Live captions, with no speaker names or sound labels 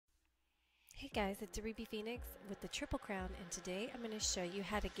Hey guys, it's Ruby Phoenix with the Triple Crown, and today I'm going to show you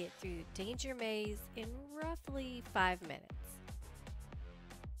how to get through Danger Maze in roughly 5 minutes.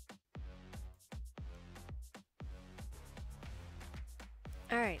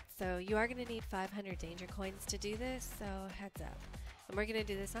 Alright, so you are going to need 500 danger coins to do this, so heads up. And we're going to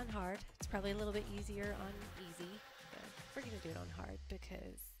do this on hard. It's probably a little bit easier on easy, but we're going to do it on hard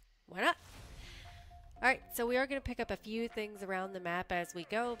because why not? Alright, so we are going to pick up a few things around the map as we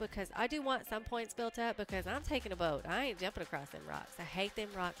go because I do want some points built up because I'm taking a boat. I ain't jumping across them rocks. I hate them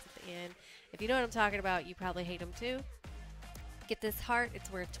rocks at the end. If you know what I'm talking about, you probably hate them too. Get this heart.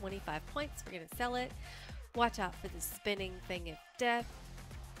 It's worth 25 points. We're going to sell it. Watch out for the spinning thing of death.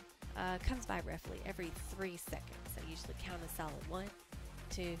 Comes by roughly every 3 seconds. I usually count a solid 1,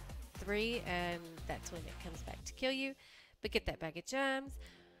 2, 3, and that's when it comes back to kill you. But get that bag of gems.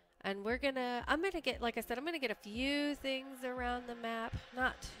 And I'm gonna get, like I said, I'm gonna get a few things around the map,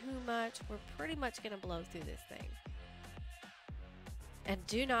 not too much. We're pretty much gonna blow through this thing. And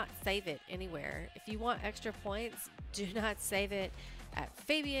do not save it anywhere. If you want extra points, do not save it at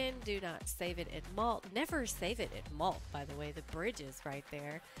Fabian, do not save it at Malt. Never save it at Malt, by the way, the bridge is right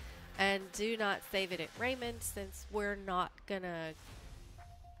there. And do not save it at Raymond, since we're gonna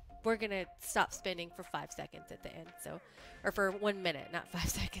stop spinning for 5 seconds at the end, so, or for 1 minute, not 5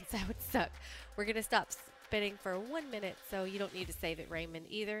 seconds, that would suck. We're gonna stop spinning for 1 minute, so you don't need to save it Raymond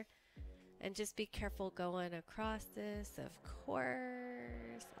either. And just be careful going across this, of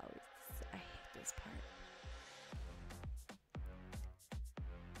course. I hate this part.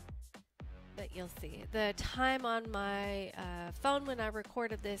 But you'll see. The time on my phone when I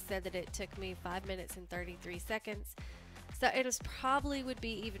recorded this said that it took me 5 minutes and 33 seconds. So it was probably would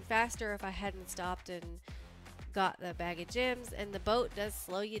be even faster if I hadn't stopped and got the bag of gems. And the boat does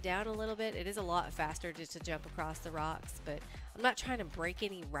slow you down a little bit. It is a lot faster just to jump across the rocks, but I'm not trying to break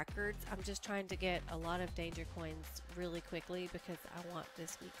any records. I'm just trying to get a lot of danger coins really quickly because I want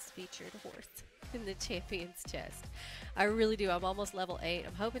this week's featured horse in the champion's chest. I really do. I'm almost level 8.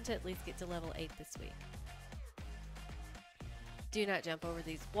 I'm hoping to at least get to level 8 this week. Do not jump over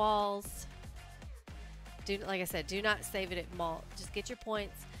these walls. Like I said, do not save it at Malt. Just get your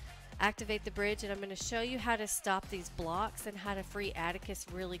points, activate the bridge, and I'm going to show you how to stop these blocks and how to free Atticus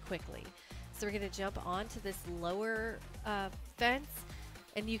really quickly. So we're going to jump onto this lower fence,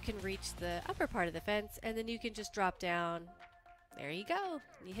 and you can reach the upper part of the fence, and then you can just drop down. There you go.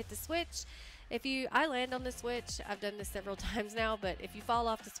 You hit the switch. I land on the switch. I've done this several times now, but if you fall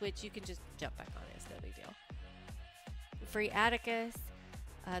off the switch, you can just jump back on it. It's no big deal. Free Atticus.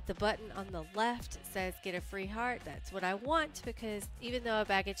 The button on the left says get a free heart. That's what I want because even though a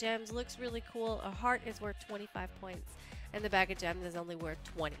bag of gems looks really cool, a heart is worth 25 points and the bag of gems is only worth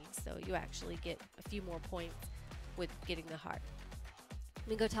 20. So you actually get a few more points with getting the heart. Let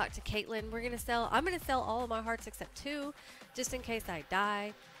me go talk to Caitlin. I'm going to sell all of my hearts except 2 just in case I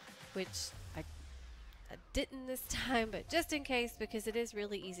die, which I didn't this time, but just in case because it is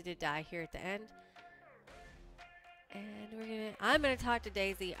really easy to die here at the end. And I'm gonna talk to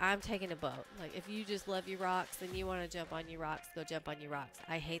Daisy. I'm taking a boat. Like, if you just love your rocks and you want to jump on your rocks, go jump on your rocks.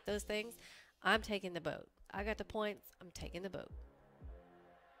 I hate those things. I'm taking the boat. I got the points. I'm taking the boat.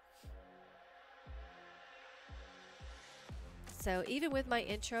 So even with my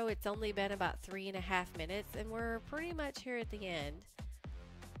intro, it's only been about 3.5 minutes, and we're pretty much here at the end.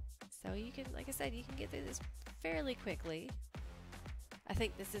 So you can, like I said, you can get through this fairly quickly. I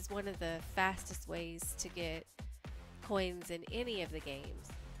think this is one of the fastest ways to get coins in any of the games.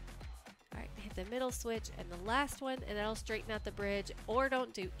 Alright, hit the middle switch and the last one, and that'll straighten out the bridge, or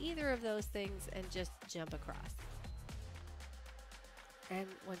don't do either of those things and just jump across. And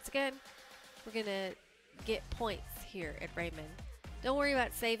once again, we're gonna get points here at Raymond. Don't worry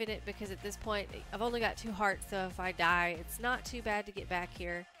about saving it because at this point I've only got 2 hearts, so if I die it's not too bad to get back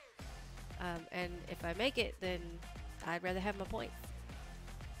here. And if I make it, then I'd rather have my points.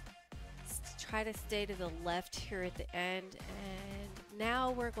 Try to stay to the left here at the end, and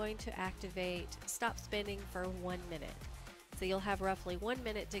now we're going to activate stop spinning for 1 minute. So you'll have roughly 1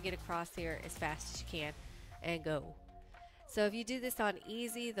 minute to get across here as fast as you can and go. So if you do this on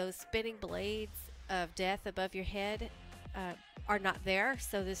easy, those spinning blades of death above your head are not there,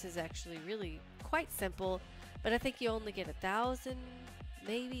 so this is actually really quite simple, but I think you only get 1,000,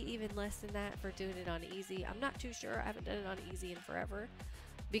 maybe even less than that for doing it on easy. I'm not too sure. I haven't done it on easy in forever.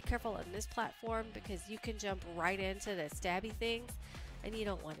 Be careful on this platform because you can jump right into the stabby things and you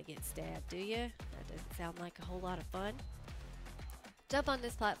don't want to get stabbed, do you? That doesn't sound like a whole lot of fun. Jump on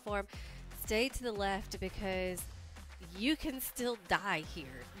this platform, stay to the left because you can still die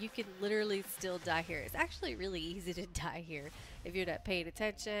here. You can literally still die here. It's actually really easy to die here if you're not paying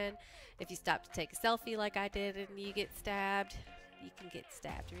attention. If you stop to take a selfie like I did and you get stabbed, you can get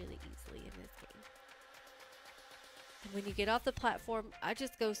stabbed really easily in this game. And when you get off the platform, I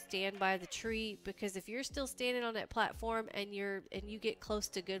just go stand by the tree, because if you're still standing on that platform and you get close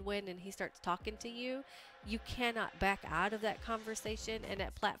to Goodwin and he starts talking to you, you cannot back out of that conversation, and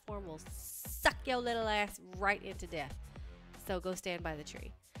that platform will suck your little ass right into death. So go stand by the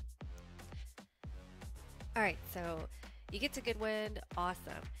tree. All right, so you get to Goodwin,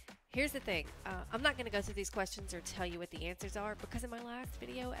 awesome. Here's the thing, I'm not going to go through these questions or tell you what the answers are, because in my last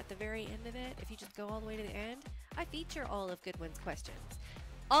video at the very end of it, if you just go all the way to the end, I feature all of Goodwin's questions.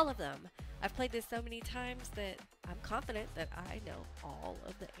 All of them. I've played this so many times that I'm confident that I know all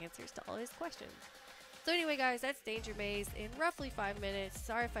of the answers to all his questions. So anyway guys, that's Danger Maze in roughly 5 minutes.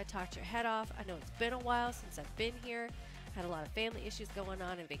 Sorry if I talked your head off. I know it's been a while since I've been here. Had a lot of family issues going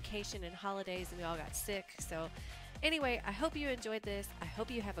on and vacation and holidays, and we all got sick. So anyway, I hope you enjoyed this. I hope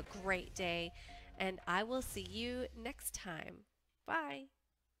you have a great day, and I will see you next time. Bye.